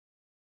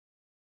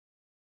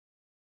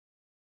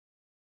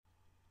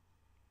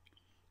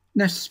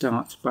Let's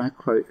start by a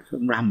quote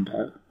from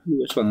Rambo, who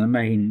was one of the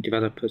main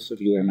developers of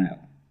UML.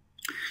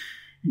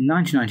 In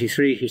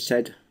 1993 he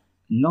said,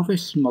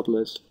 "Novice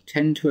modelers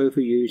tend to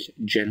overuse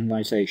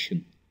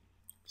generalisation,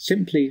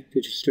 simply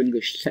to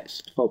distinguish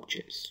sets of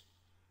objects.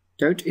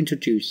 Don't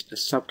introduce a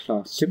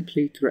subclass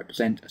simply to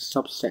represent a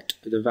subset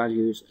of the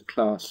values a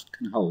class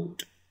can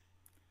hold."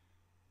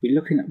 We'll be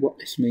looking at what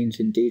this means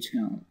in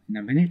detail in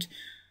a minute.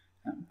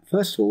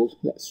 First of all,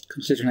 let's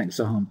consider an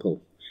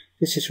example.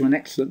 This is from an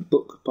excellent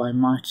book by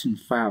Martin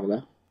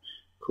Fowler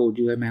called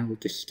UML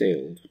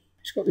Distilled.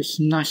 It's got this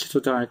nice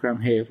little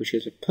diagram here, which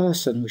is a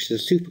person, which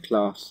is a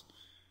superclass,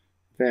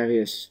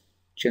 various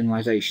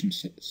generalisation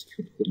sets.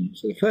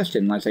 So the first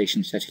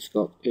generalisation set it's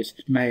got is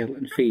male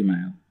and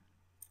female.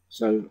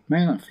 So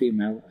male and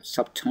female are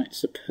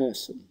subtypes of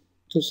person.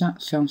 Does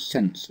that sound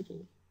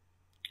sensible?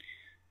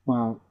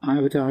 Well, I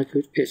would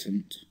argue it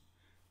isn't.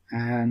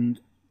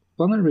 And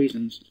one of the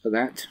reasons for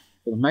that,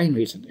 or the main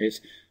reason, is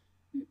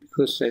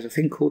because there's a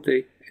thing called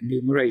the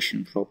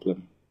enumeration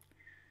problem.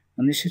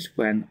 And this is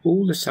when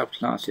all the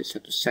subclasses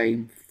have the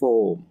same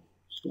form.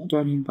 So what do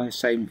I mean by the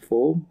same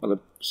form? Well,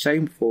 the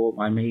same form,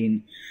 I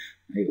mean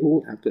they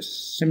all have the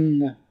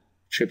similar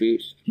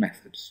attributes and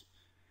methods.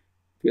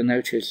 You'll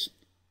notice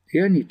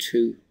the only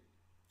two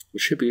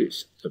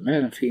attributes that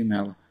male and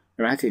female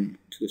are adding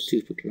to the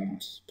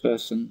superclass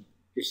person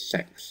is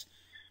sex.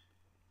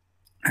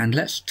 And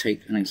let's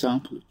take an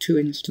example of two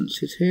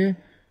instances here.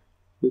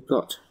 We've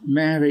got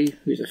Mary,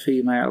 who's a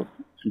female,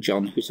 and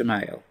John, who's a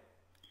male.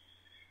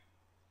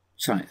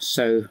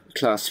 So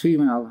class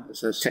female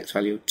has a sex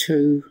value of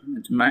 2,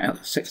 and male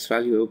a sex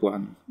value of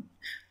 1.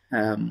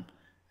 And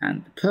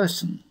the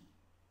person,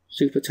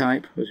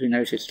 supertype, as we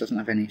notice, doesn't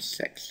have any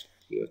sex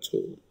value at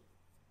all.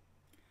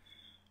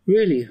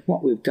 Really,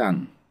 what we've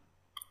done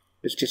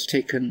is just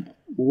taken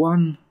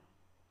one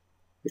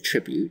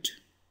attribute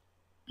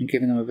and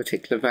given them a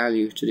particular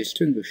value to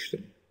distinguish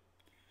them.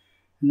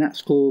 And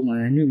that's all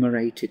an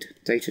enumerated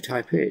data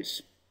type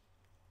is.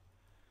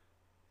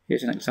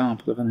 Here's an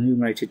example of an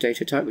enumerated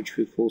data type which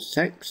we call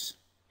sex,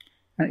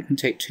 and it can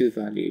take two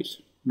values,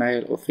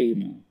 male or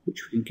female,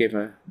 which we can give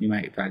a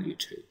numeric value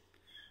to.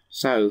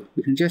 So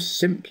we can just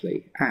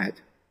simply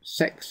add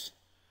sex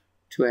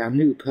to our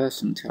new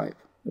person type,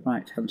 the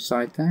right hand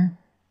side there,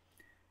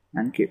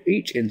 and give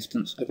each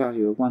instance a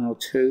value of 1 or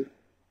 2,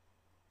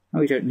 and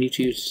we don't need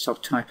to use a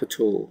subtype at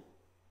all.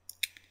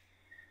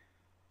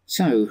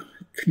 So,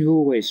 can you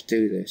always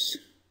do this?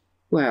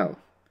 Well,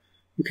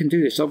 you can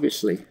do this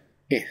obviously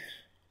if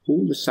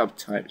all the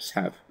subtypes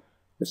have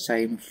the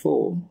same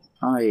form,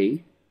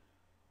 i.e.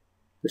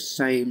 the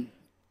same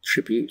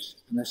attributes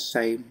and the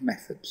same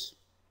methods.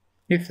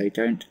 If they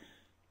don't,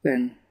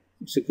 then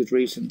it's a good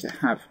reason to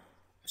have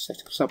a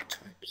set of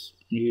subtypes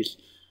and use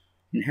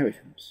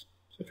inheritance.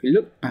 So if we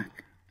look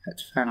back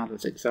at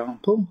Fowler's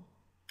example,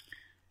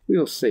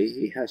 we'll see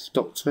he has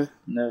doctor,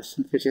 nurse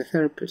and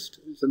physiotherapist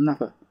as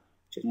another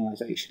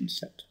generalisation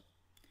set.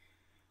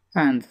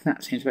 And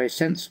that seems very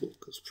sensible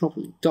because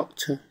probably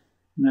doctor,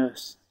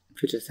 nurse and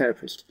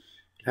physiotherapist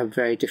will have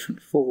very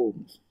different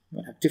forms,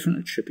 will have different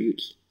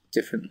attributes,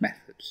 different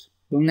methods.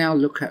 We'll now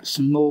look at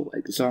some more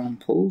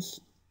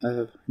examples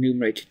of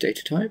enumerated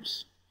data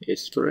types.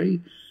 Here's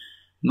 3.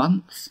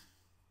 Month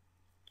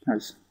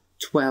has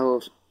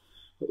 12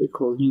 what we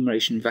call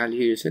enumeration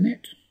values in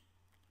it.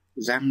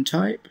 Exam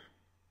type,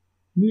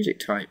 music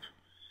type.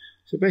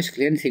 So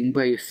basically anything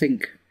where you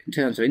think in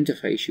terms of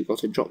interface you've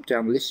got a drop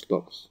down list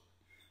box,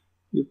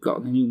 you've got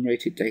an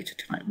enumerated data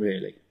type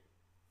really.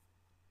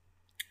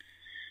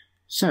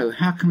 So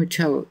how can we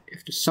tell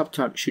if the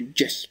subtype should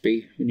just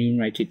be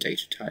enumerated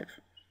data type?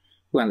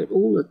 Well, if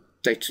all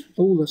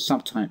the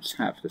subtypes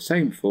have the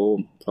same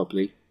form,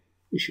 probably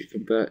we should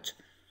convert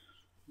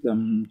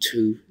them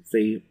to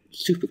the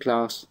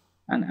superclass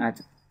and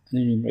add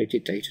an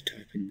enumerated data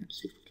type in that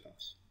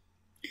superclass.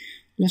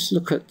 Let's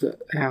look at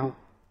our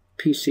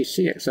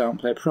PCC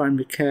example, our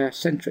primary care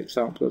centre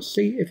example, and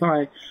see if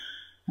I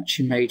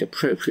actually made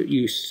appropriate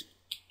use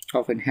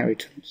of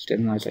inheritance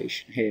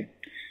generalisation here.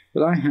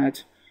 Well, I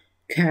had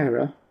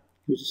carer,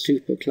 who's a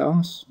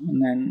superclass,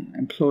 and then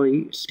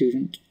employee,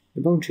 student,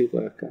 and voluntary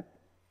worker.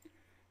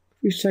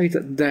 We say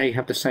that they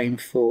have the same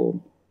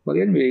form. Well,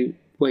 the only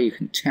way you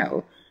can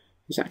tell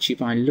is actually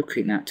by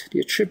looking at the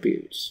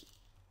attributes.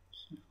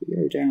 So if we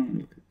go down and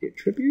look at the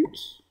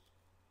attributes,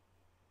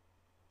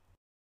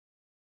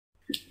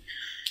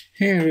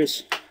 here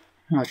is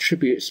our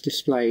attributes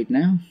displayed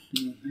now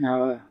in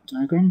our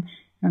diagram,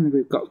 and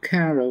we've got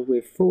carer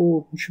with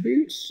 4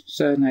 attributes: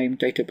 surname,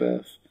 date of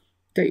birth,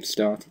 date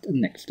started,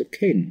 and next of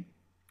kin.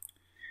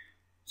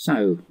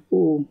 So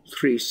all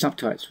 3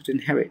 subtypes would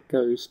inherit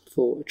those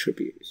 4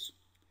 attributes.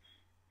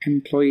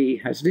 Employee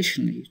has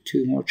additionally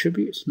 2 more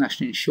attributes: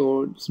 national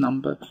insurance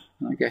number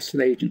and I guess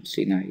an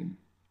agency name.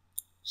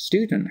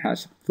 Student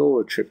has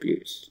 4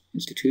 attributes: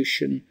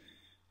 institution,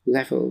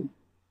 level,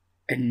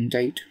 end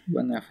date,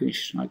 when they're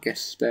finished, I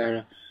guess,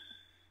 their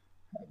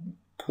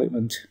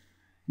appointment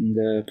in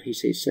the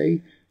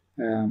PCC,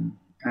 and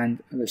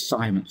an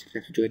assignment, if they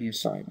have to do any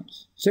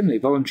assignments. Similarly,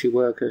 voluntary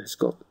worker has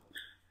got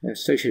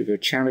associated with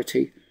a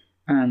charity,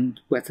 and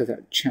whether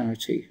that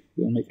charity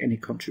will make any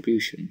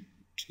contribution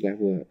to their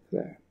work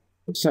there.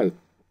 So,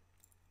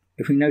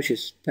 if we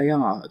notice they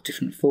are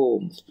different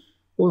forms,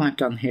 all I've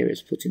done here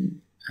is put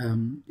in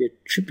the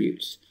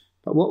attributes,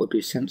 but what would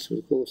be sensible,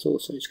 of course,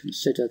 also is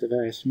consider the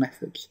various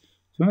methods.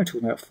 So when we're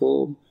talking about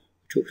form,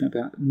 we're talking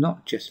about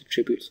not just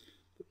attributes,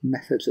 but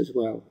methods as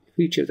well. If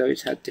each of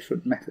those had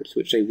different methods,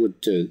 which they would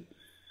do,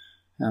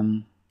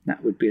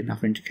 that would be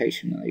another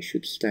indication that they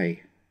should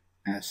stay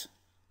as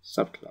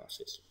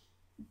subclasses.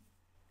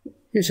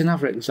 Here's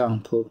another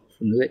example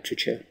from the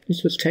literature.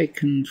 This was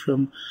taken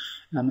from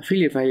a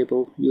freely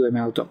available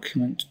UML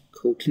document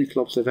called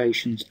Clinical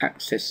Observations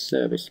Access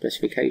Service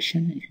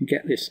Specification. You can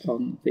get this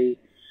on the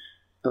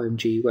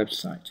OMG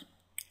website.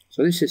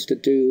 So this is to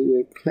do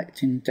with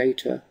collecting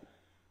data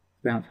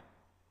about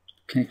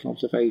clinical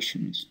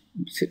observations,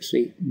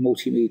 particularly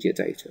multimedia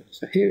data.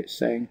 So here it's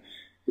saying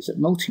is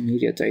that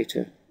multimedia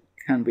data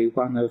can be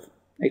one of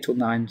 8 or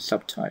 9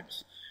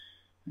 subtypes,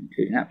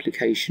 including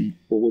application,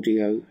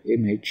 audio,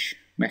 image,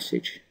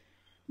 message.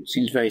 It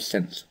seems very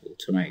sensible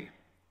to me.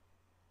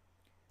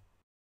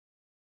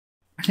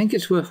 I think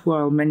it's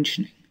worthwhile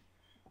mentioning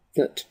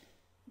that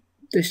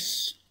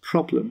this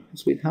problem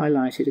has been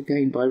highlighted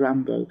again by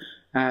Rambo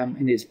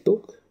in his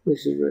book,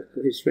 which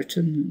is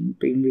written and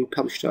been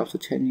republished after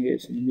 10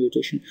 years in a new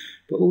edition,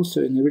 but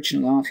also in the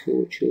original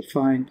article which you'll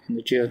find in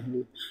the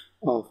Journal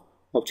of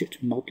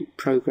Object Model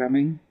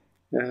Programming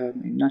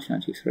in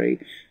 1993. And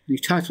he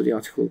titled the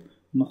article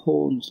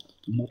Mahorn's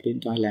The Modelling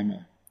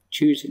Dilemma,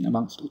 Choosing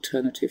Amongst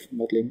Alternative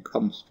Modelling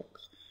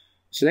Constructs.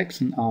 It's an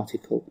excellent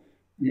article,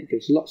 and it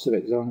gives lots of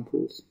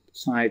examples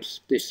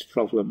besides this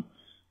problem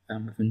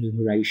of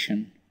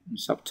enumeration and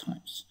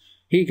subtypes.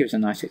 He gives a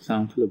nice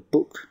example of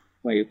book,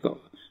 where you've got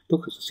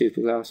book as a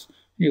superclass, and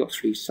you've got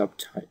 3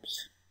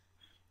 subtypes,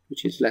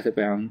 which is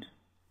leather-bound,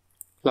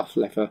 cloth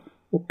leather,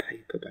 or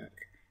paperback.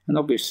 And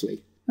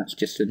obviously, that's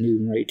just a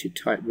enumerated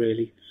type,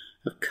 really,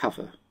 of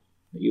cover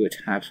that you would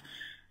have,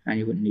 and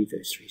you wouldn't need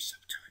those 3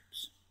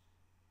 subtypes.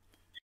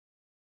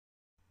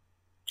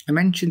 I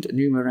mentioned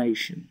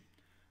enumeration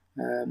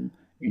in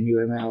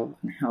UML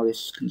and how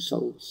this can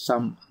solve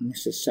some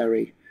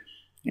unnecessary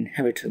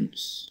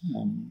inheritance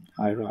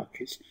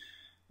hierarchies.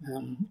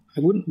 I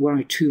wouldn't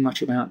worry too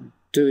much about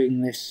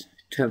doing this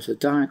in terms of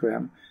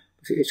diagram,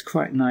 because it's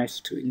quite nice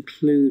to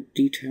include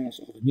details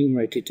of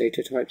enumerated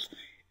data types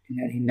in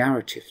any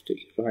narrative that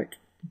you write,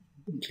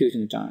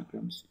 including the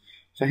diagrams.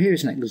 So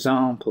here's an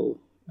example.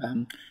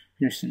 In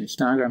this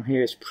diagram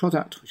here is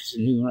product, which is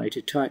an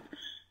enumerated type,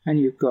 and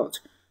you've got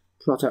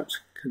product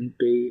can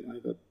be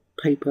either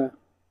paper,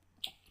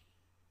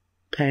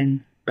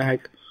 pen,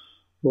 bag,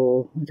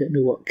 or I don't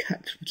know what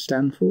CAT would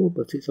stand for,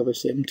 but it's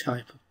obviously some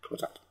type of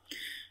product.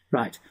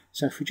 Right,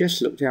 so if we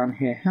just look down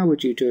here, how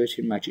would you do it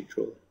in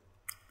MagicDraw?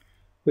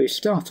 We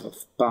start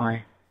off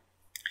by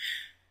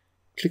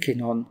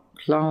clicking on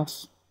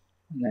class,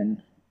 and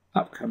then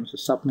up comes the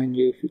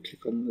submenu. If you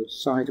click on the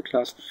side of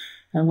class,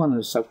 and one of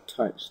the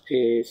subtypes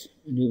is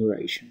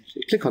enumeration. So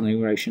you click on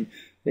enumeration,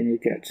 then you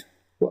get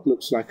what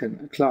looks like a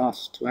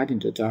class to add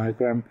into a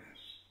diagram.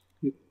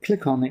 You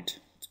click on it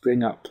to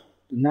bring up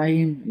the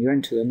name, you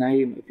enter the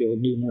name of your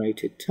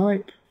enumerated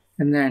type,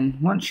 and then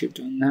once you've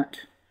done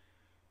that,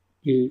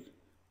 you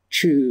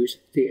choose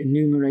the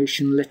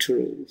enumeration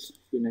literals,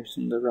 if you notice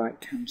on the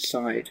right hand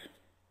side,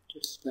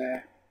 just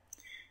there,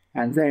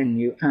 and then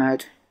you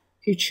add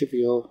each of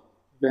your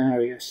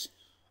various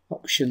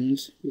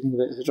options. You can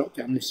think of it as a drop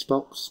down list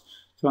box.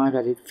 So I've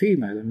added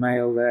female and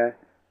male there,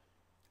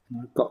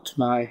 and I've got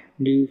my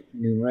new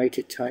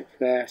enumerated type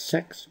there,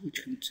 sex,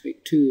 which can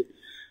take 2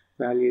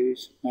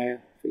 values,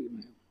 male,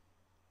 female.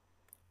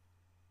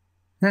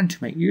 Then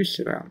to make use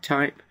of our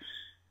type,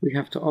 we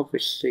have to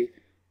obviously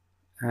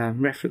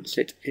reference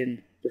it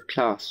in the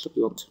class that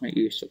we want to make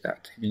use of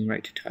that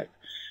enumerated type.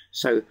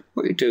 So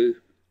what you do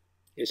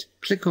is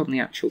click on the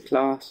actual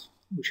class,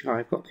 which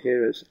I've got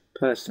here as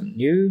person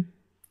new,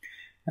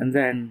 and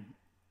then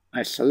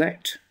I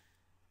select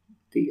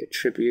the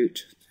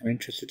attribute I'm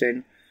interested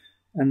in,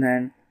 and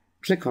then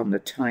click on the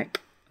type,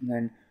 and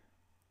then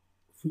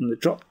from the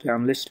drop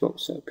down list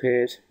box that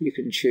appears, you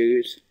can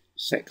choose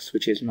sex,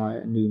 which is my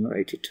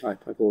enumerated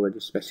type I've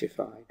already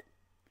specified.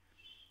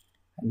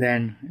 And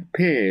then it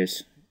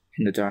appears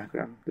in the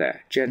diagram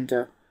there.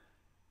 Gender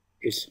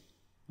is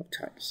what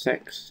type?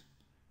 Sex,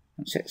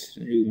 and sex is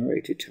an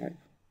enumerated type,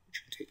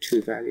 which can take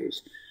 2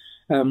 values.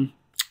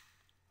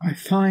 I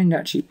find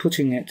actually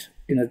putting it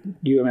in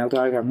a UML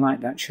diagram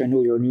like that, showing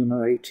all your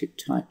enumerated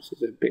types,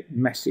 is a bit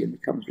messy and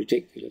becomes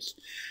ridiculous.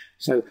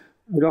 So I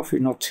would offer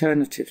an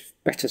alternative,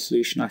 better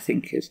solution, I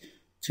think, is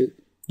to,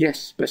 yes,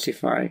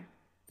 specify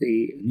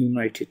the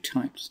enumerated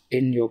types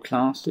in your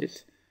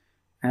classes,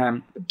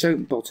 but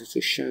don't bother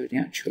to show the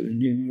actual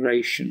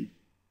enumeration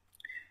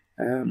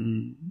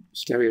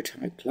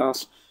stereotype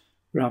class.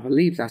 Rather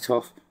leave that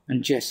off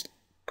and just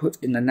put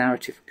in the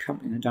narrative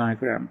accompanying the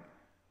diagram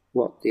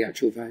what the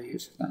actual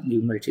values of that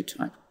enumerated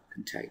type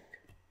can take.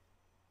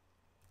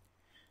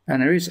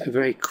 And there is a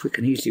very quick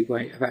and easy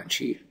way of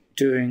actually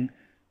doing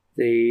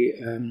the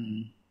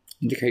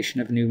indication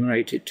of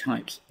enumerated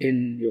types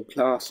in your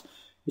class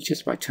is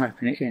just by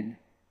typing it in.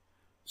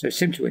 So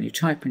simply when you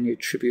type in your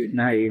attribute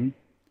name,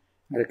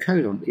 add a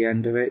colon at the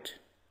end of it,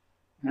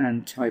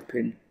 and type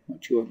in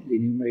what you want the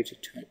enumerated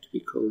type to be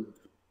called,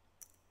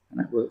 and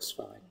that works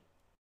fine.